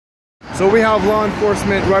So we have law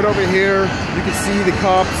enforcement right over here. You can see the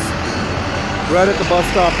cops right at the bus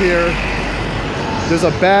stop here. There's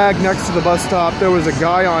a bag next to the bus stop. There was a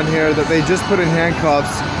guy on here that they just put in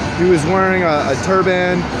handcuffs. He was wearing a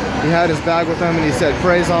turban. He had his bag with him and he said,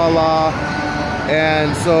 "Praise Allah."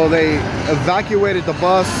 And so they evacuated the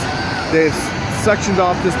bus. They've sectioned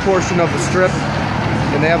off this portion of the strip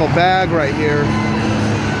and they have a bag right here.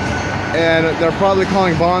 And they're probably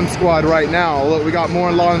calling bomb squad right now. Look, we got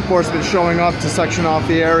more law enforcement showing up to section off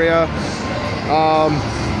the area.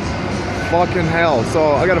 Fucking hell.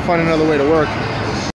 So I gotta find another way to work.